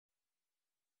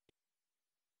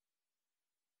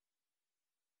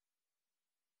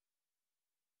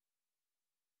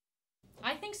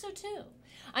think so too.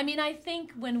 I mean, I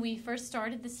think when we first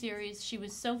started the series, she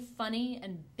was so funny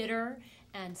and bitter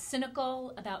and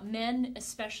cynical about men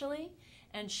especially,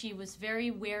 and she was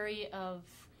very wary of,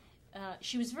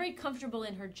 she was very comfortable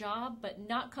in her job, but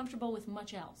not comfortable with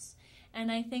much else.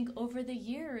 And I think over the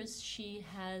years, she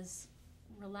has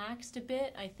relaxed a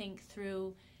bit, I think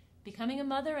through becoming a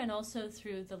mother and also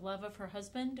through the love of her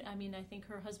husband. I mean, I think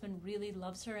her husband really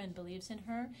loves her and believes in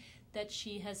her, that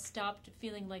she has stopped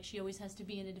feeling like she always has to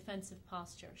be in a defensive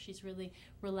posture. She's really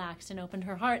relaxed and opened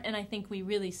her heart, and I think we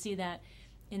really see that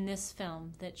in this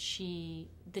film, that she's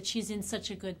in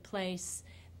such a good place,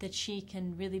 that she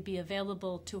can really be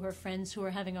available to her friends who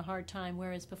are having a hard time,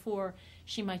 whereas before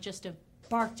she might just have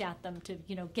barked at them to,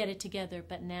 you know, get it together,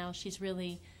 but now she's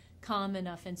really calm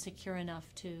enough and secure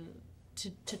enough to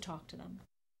talk to them.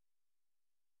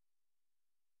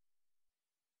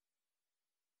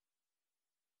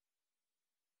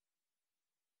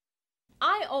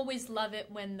 I always love it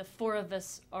when the four of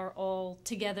us are all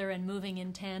together and moving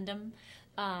in tandem.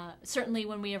 Certainly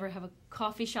when we ever have a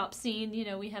coffee shop scene, you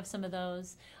know, we have some of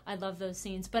those. I love those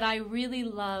scenes. But I really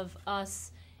love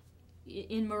us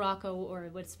in Morocco, or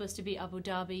what's supposed to be Abu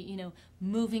Dhabi, you know,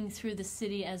 moving through the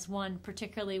city as one,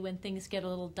 particularly when things get a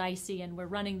little dicey and we're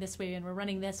running this way and we're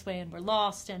running this way and we're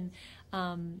lost. And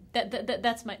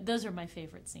those are my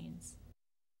favorite scenes.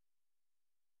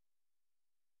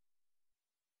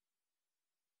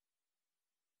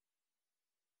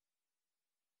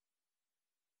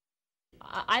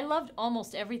 I loved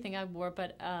almost everything I wore,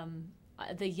 but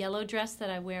the yellow dress that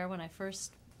I wear when I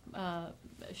first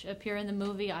appear in the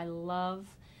movie, I love.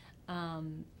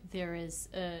 There is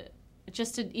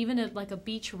like a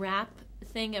beach wrap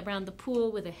thing around the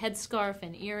pool with a headscarf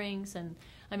and earrings, and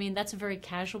I mean that's a very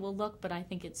casual look, but I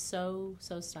think it's so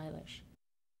stylish.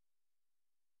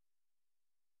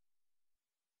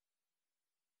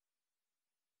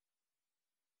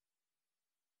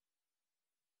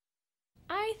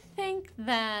 I think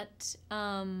that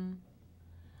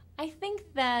I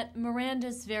think that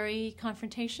Miranda's very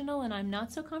confrontational and I'm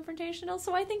not so confrontational,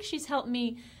 so I think she's helped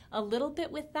me a little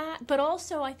bit with that. But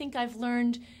also I think I've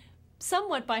learned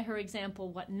somewhat by her example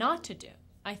what not to do.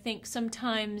 I think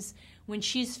sometimes when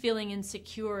she's feeling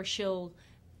insecure, she'll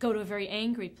go to a very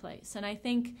angry place. And I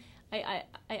think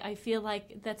I feel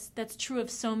like that's true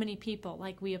of so many people.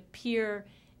 Like we appear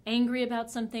angry about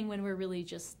something when we're really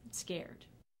just scared.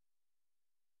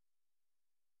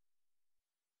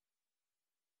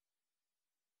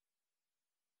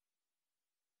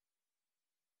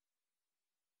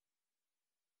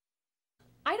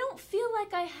 I don't feel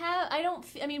like I have. I don't.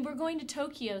 I mean, we're going to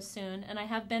Tokyo soon, and I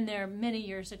have been there many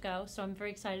years ago, so I'm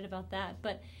very excited about that.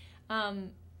 But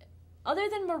um, other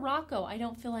than Morocco, I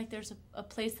don't feel like there's a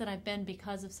place that I've been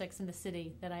because of Sex and the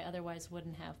City that I otherwise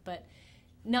wouldn't have. But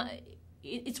no,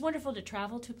 it's wonderful to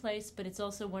travel to a place, but it's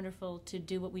also wonderful to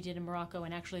do what we did in Morocco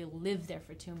and actually live there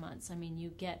for 2 months. I mean, you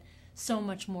get so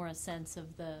much more a sense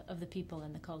of the people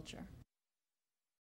and the culture.